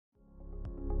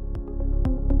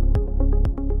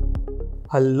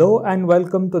Hello and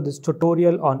welcome to this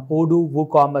tutorial on Odoo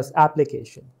WooCommerce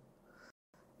application.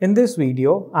 In this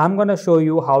video, I'm going to show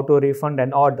you how to refund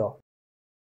an order.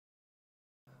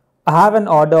 I have an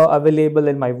order available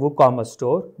in my WooCommerce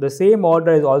store. The same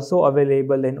order is also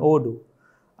available in Odoo.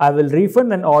 I will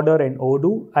refund an order in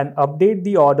Odoo and update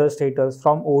the order status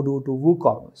from Odoo to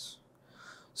WooCommerce.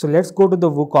 So let's go to the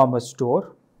WooCommerce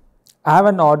store. I have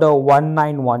an order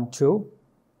 1912.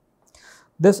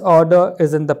 This order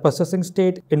is in the processing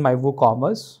state in my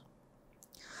WooCommerce.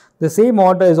 The same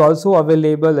order is also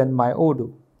available in my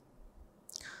Odoo.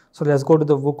 So let's go to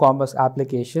the WooCommerce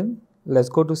application. Let's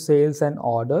go to sales and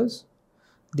orders.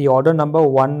 The order number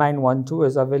 1912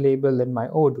 is available in my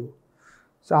Odoo.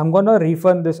 So I'm going to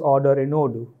refund this order in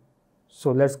Odoo.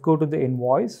 So let's go to the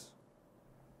invoice.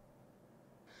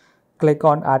 Click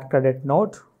on add credit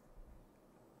note.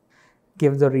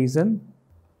 Give the reason.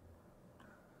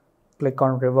 Click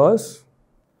on reverse,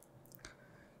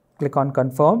 click on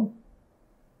confirm,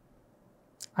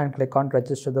 and click on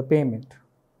register the payment.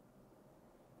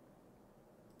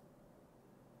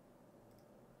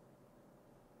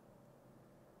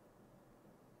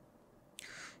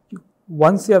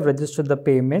 Once you have registered the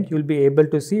payment, you'll be able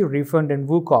to see refund in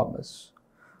WooCommerce.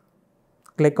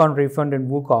 Click on refund in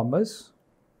WooCommerce.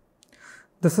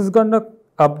 This is going to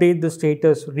update the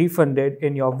status refunded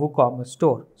in your WooCommerce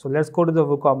store. So let's go to the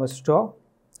WooCommerce store.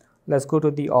 Let's go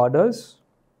to the orders.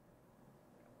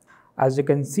 As you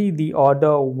can see, the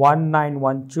order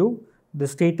 1912, the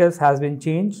status has been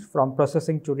changed from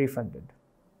processing to refunded.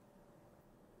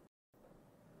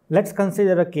 Let's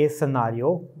consider a case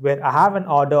scenario where I have an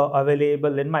order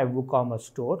available in my WooCommerce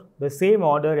store. The same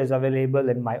order is available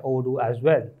in my Odoo as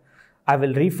well. I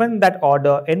will refund that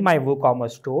order in my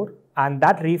WooCommerce store, and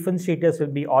that refund status will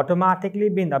be automatically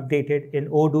been updated in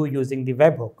Odoo using the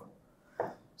webhook.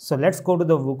 So let's go to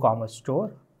the WooCommerce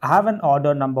store. I have an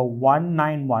order number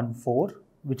 1914,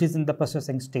 which is in the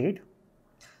processing state.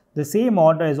 The same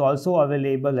order is also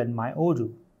available in my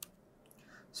Odoo.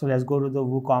 So let's go to the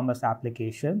WooCommerce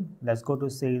application. Let's go to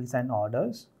sales and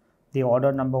orders. The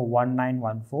order number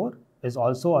 1914 is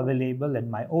also available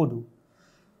in my Odoo.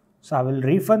 So I will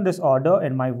refund this order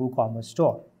in my WooCommerce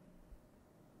store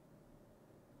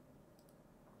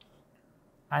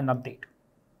and update.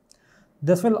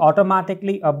 This will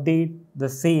automatically update the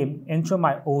same into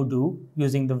my Odoo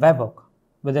using the webhook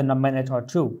within a minute or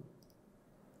two.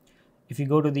 If you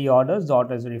go to the order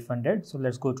is refunded. So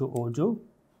let's go to Odoo.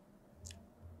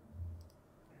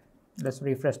 Let's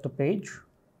refresh the page.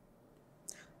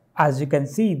 As you can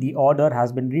see, the order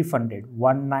has been refunded.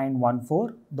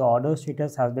 1914, the order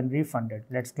status has been refunded.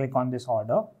 Let's click on this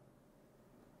order.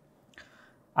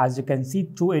 As you can see,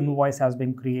 two invoices has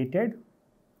been created.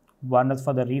 One is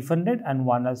for the refunded and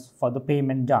one is for the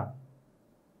payment done,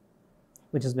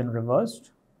 which has been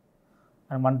reversed,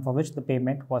 and one for which the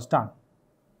payment was done.